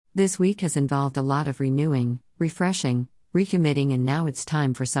This week has involved a lot of renewing, refreshing, recommitting, and now it's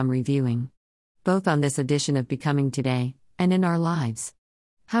time for some reviewing. Both on this edition of Becoming Today, and in our lives.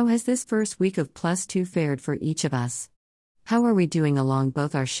 How has this first week of +2 fared for each of us? How are we doing along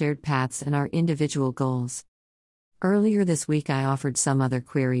both our shared paths and our individual goals? Earlier this week I offered some other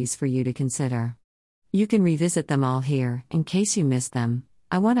queries for you to consider. You can revisit them all here, in case you missed them.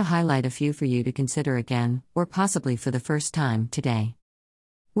 I want to highlight a few for you to consider again, or possibly for the first time, today.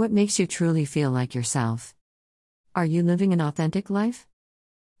 What makes you truly feel like yourself? Are you living an authentic life?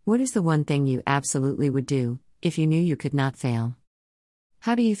 What is the one thing you absolutely would do, if you knew you could not fail?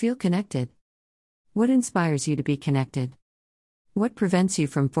 How do you feel connected? What inspires you to be connected? What prevents you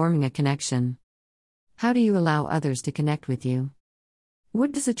from forming a connection? How do you allow others to connect with you?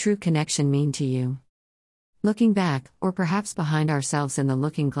 What does a true connection mean to you? Looking back, or perhaps behind ourselves in the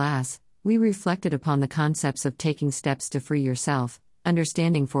looking glass, we reflected upon the concepts of taking steps to free yourself,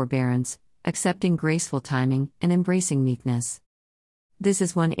 understanding forbearance, accepting graceful timing, and embracing meekness. This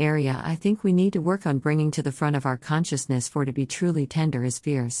is one area I think we need to work on bringing to the front of our consciousness, for to be truly tender is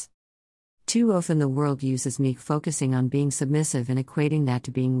fierce. Too often the world uses meek, focusing on being submissive and equating that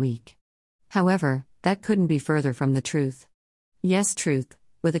to being weak. However, that couldn't be further from the truth. Yes, truth,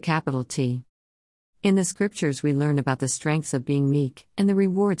 with a capital T. In the scriptures we learn about the strengths of being meek, and the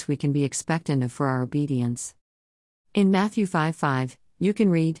rewards we can be expectant of for our obedience. In Matthew 5:5, you can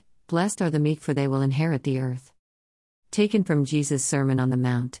read, "Blessed are the meek, for they will inherit the earth." Taken from Jesus' Sermon on the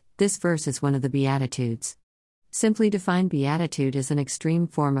Mount, this verse is one of the Beatitudes. Simply defined, beatitude is an extreme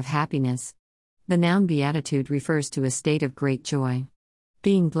form of happiness. The noun beatitude refers to a state of great joy.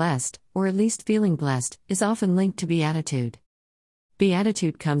 Being blessed, or at least feeling blessed, is often linked to beatitude.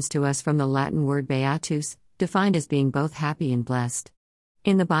 Beatitude comes to us from the Latin word beatus, defined as being both happy and blessed.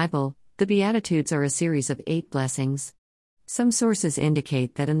 In the Bible, the Beatitudes are a series of 8 blessings. Some sources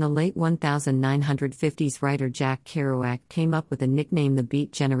indicate that in the late 1950s writer Jack Kerouac came up with the nickname the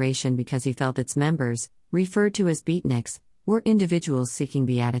Beat Generation because he felt its members, referred to as beatniks, were individuals seeking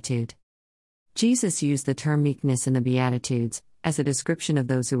beatitude. Jesus used the term meekness in the Beatitudes as a description of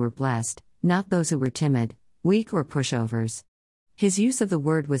those who were blessed, not those who were timid, weak, or pushovers. His use of the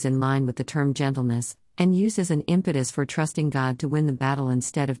word was in line with the term gentleness, and used as an impetus for trusting God to win the battle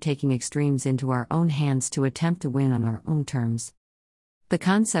instead of taking extremes into our own hands to attempt to win on our own terms. The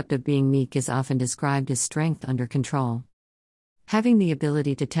concept of being meek is often described as strength under control. Having the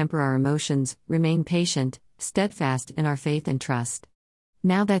ability to temper our emotions, remain patient, steadfast in our faith and trust.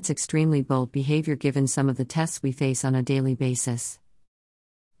 Now that's extremely bold behavior given some of the tests we face on a daily basis.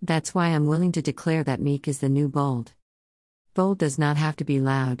 That's why I'm willing to declare that meek is the new bold. Bold does not have to be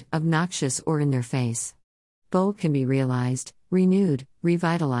loud, obnoxious, or in their face. Bold can be realized, renewed,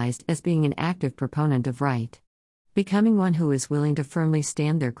 revitalized as being an active proponent of right. Becoming one who is willing to firmly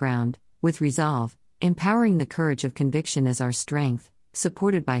stand their ground, with resolve, empowering the courage of conviction as our strength,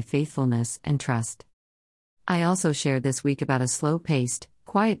 supported by faithfulness and trust. I also shared this week about a slow-paced,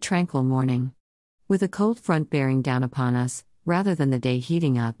 quiet, tranquil morning. With a cold front bearing down upon us, rather than the day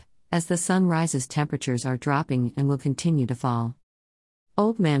heating up, as the sun rises, temperatures are dropping and will continue to fall.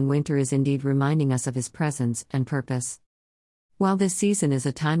 Old Man Winter is indeed reminding us of his presence and purpose. While this season is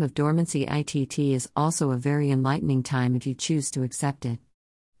a time of dormancy, it is also a very enlightening time if you choose to accept it.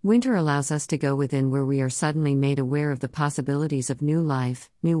 Winter allows us to go within, where we are suddenly made aware of the possibilities of new life,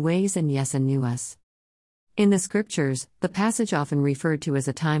 new ways, and yes, a new us. In the scriptures, the passage often referred to as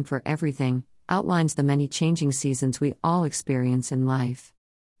a time for everything outlines the many changing seasons we all experience in life.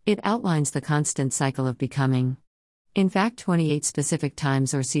 It outlines the constant cycle of becoming. In fact, 28 specific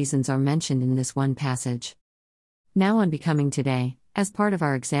times or seasons are mentioned in this one passage. Now on Becoming Today, as part of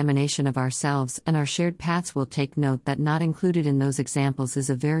our examination of ourselves and our shared paths, we'll take note that not included in those examples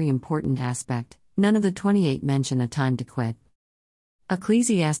is a very important aspect. None of the 28 mention a time to quit.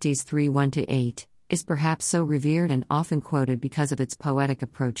 Ecclesiastes 3:1-8 is perhaps so revered and often quoted because of its poetic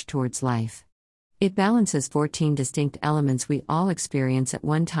approach towards life. It balances 14 distinct elements we all experience at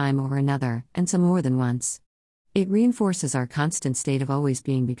one time or another, and some more than once. It reinforces our constant state of always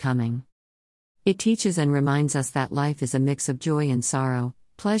being becoming. It teaches and reminds us that life is a mix of joy and sorrow,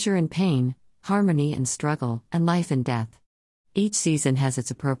 pleasure and pain, harmony and struggle, and life and death. Each season has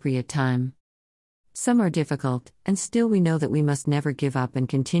its appropriate time. Some are difficult, and still we know that we must never give up and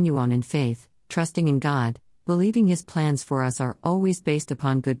continue on in faith, trusting in God, believing His plans for us are always based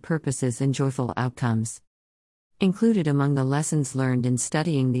upon good purposes and joyful outcomes. Included among the lessons learned in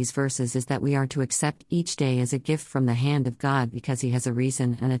studying these verses is that we are to accept each day as a gift from the hand of God because He has a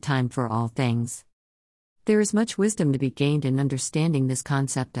reason and a time for all things. There is much wisdom to be gained in understanding this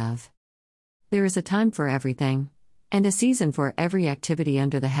concept of there is a time for everything. and a season for every activity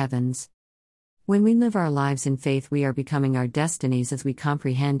under the heavens. When we live our lives in faith, we are becoming our destinies as we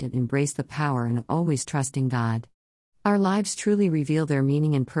comprehend and embrace the power and always trust in God. Our lives truly reveal their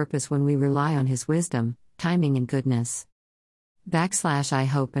meaning and purpose when we rely on His wisdom, timing, and goodness. I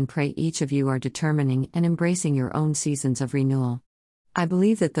hope and pray each of you are determining and embracing your own seasons of renewal. I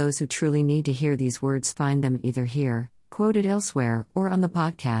believe that those who truly need to hear these words find them either here, quoted elsewhere, or on the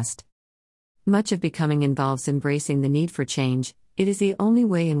podcast. Much of becoming involves embracing the need for change. It is the only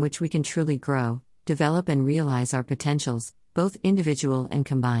way in which we can truly grow, develop, and realize our potentials, both individual and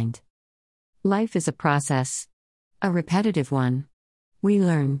combined. Life is a process. A repetitive one. We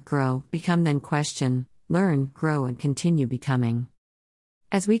learn, grow, become, then question, learn, grow, and continue becoming.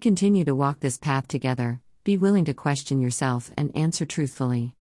 As we continue to walk this path together, be willing to question yourself and answer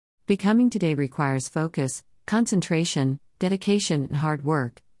truthfully. Becoming today requires focus, concentration, dedication, and hard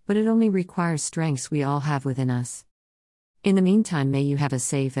work, but it only requires strengths we all have within us. In the meantime, may you have a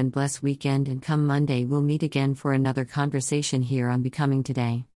safe and blessed weekend, and come Monday we'll meet again for another conversation here on Becoming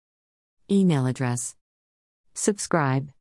Today. Email address. Subscribe.